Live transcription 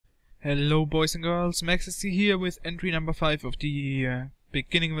Hello boys and girls, Maxtasy here with entry number 5 of the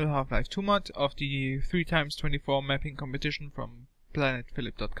BeginningVille Half-Life 2 mod of the 3x24 mapping competition from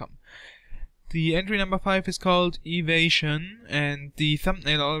planetphilip.com. The entry number 5 is called Evasion and the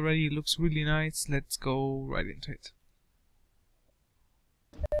thumbnail already looks really nice. Let's go right into it.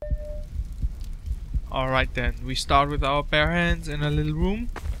 Alright then, we start with our bare hands in a little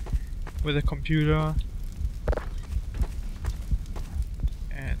room with a computer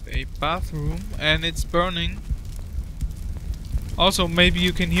and a bathroom, and it's burning. Also, maybe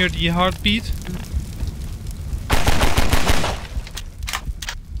you can hear the heartbeat.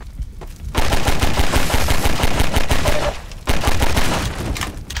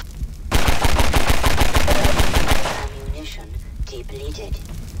 Ammunition depleted.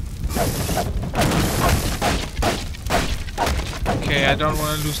 Okay, I don't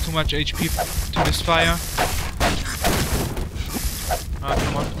want to lose too much HP to this fire. Ah,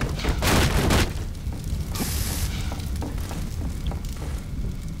 come on.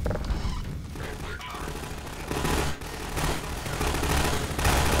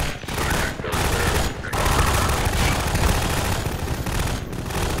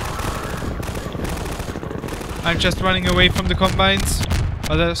 I'm just running away from the combines,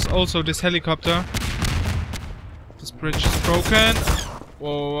 but there's also this helicopter. This bridge is broken.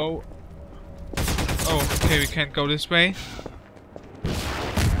 Whoa. Oh, okay, we can't go this way.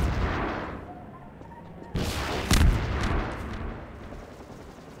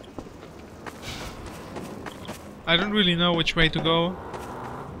 I don't really know which way to go.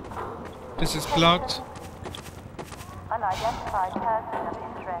 This is blocked. Unidentified person of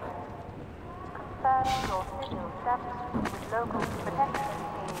interest. Confirm your signal status with local protection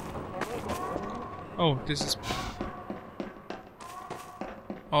team immediately. Oh, this is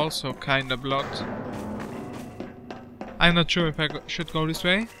also kinda blocked. I'm not sure if I should go this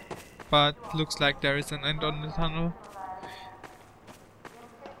way, but looks like there is an end on the tunnel.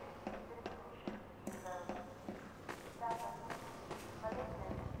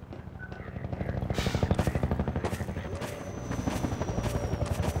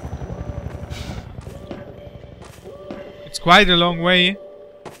 It's quite a long way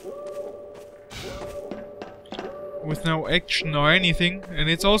with no action or anything, and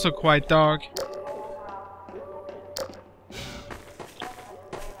it's also quite dark.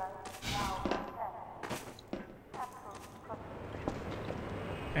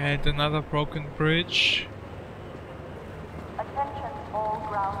 And another broken bridge. Attention all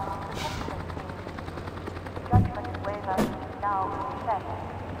ground protection teams. Judgment waiver now in effect.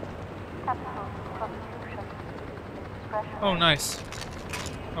 Capital prosecution. Discretion. Oh, nice.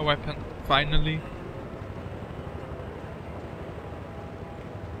 A weapon, finally.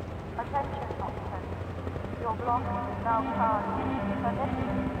 Attention officers. Your block is now charged.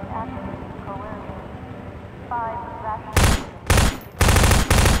 Pedestrians acting coercion. 5 rations.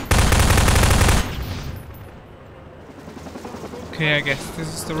 Okay, I guess this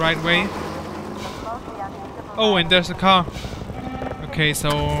is the right way. Oh, and there's a car. Okay, so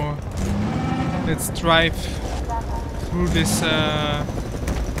let's drive through this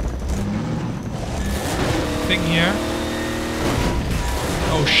thing here.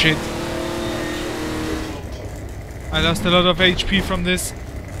 Oh shit. I lost a lot of HP from this.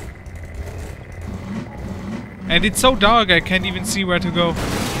 And it's so dark I can't even see where to go.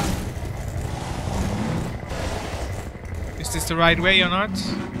 Is this the right way or not?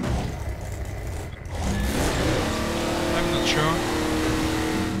 I'm not sure.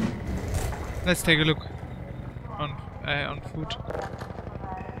 Let's take a look on foot.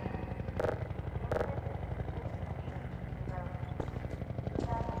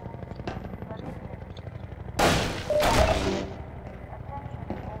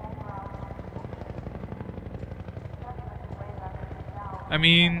 I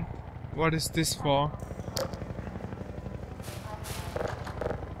mean, what is this for?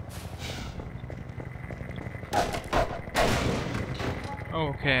 Oh,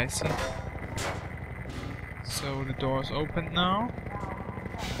 okay, I see. So the door's open now.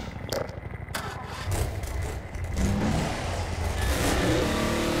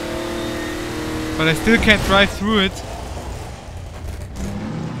 But I still can't drive through it.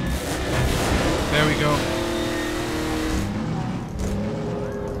 There we go.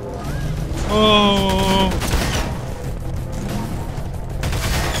 Oh!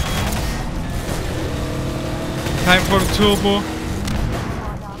 Time for the turbo.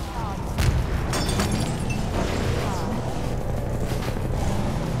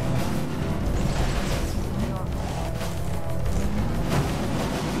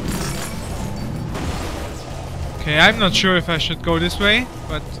 Okay, I'm not sure if I should go this way,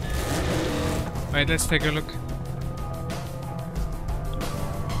 but Right, let's take a look.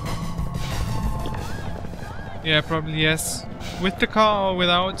 Yeah, probably yes. With the car or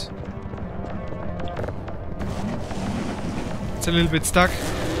without. It's a little bit stuck.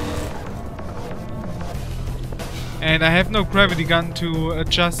 And I have no gravity gun to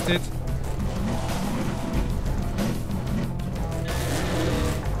adjust it.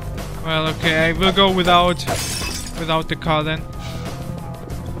 Well, okay, I will go without the car then.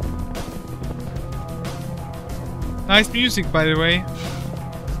 Nice music, by the way.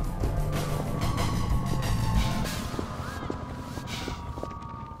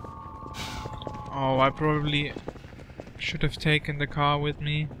 Oh, I probably should have taken the car with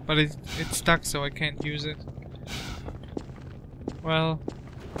me, but it's stuck, so I can't use it. Well,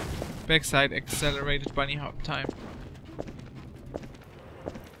 backside accelerated bunny hop time.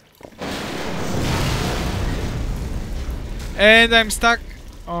 And I'm stuck!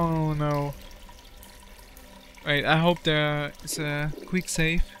 Oh no. Wait, I hope there is a quick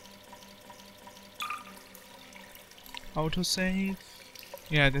save. Autosave?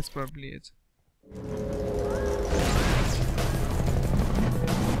 Yeah, that's probably it.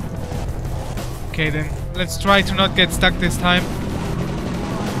 Okay then, let's try to not get stuck this time.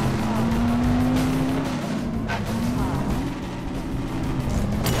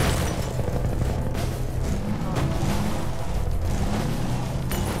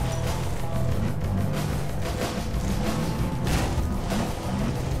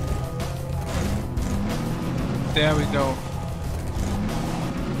 There we go.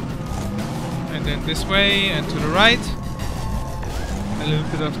 And then this way and to the right. A little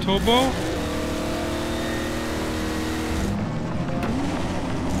bit of turbo.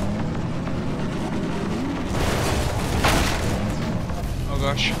 Oh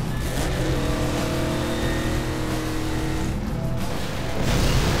gosh.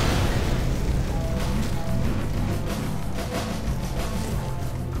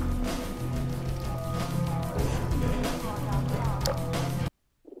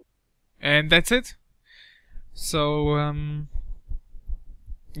 And that's it. So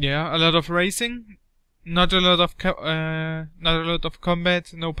yeah, a lot of racing, not a lot of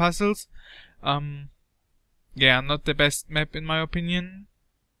combat, no puzzles. Yeah, not the best map in my opinion,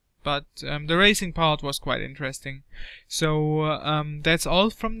 but the racing part was quite interesting. So that's all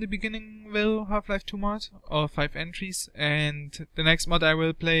from the BeginningVille Half-Life 2 mod, all 5 entries, and the next mod I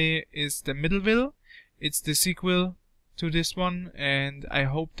will play is the Middleville. It's the sequel to this one, and I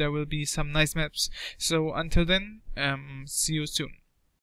hope there will be some nice maps. So until then, see you soon.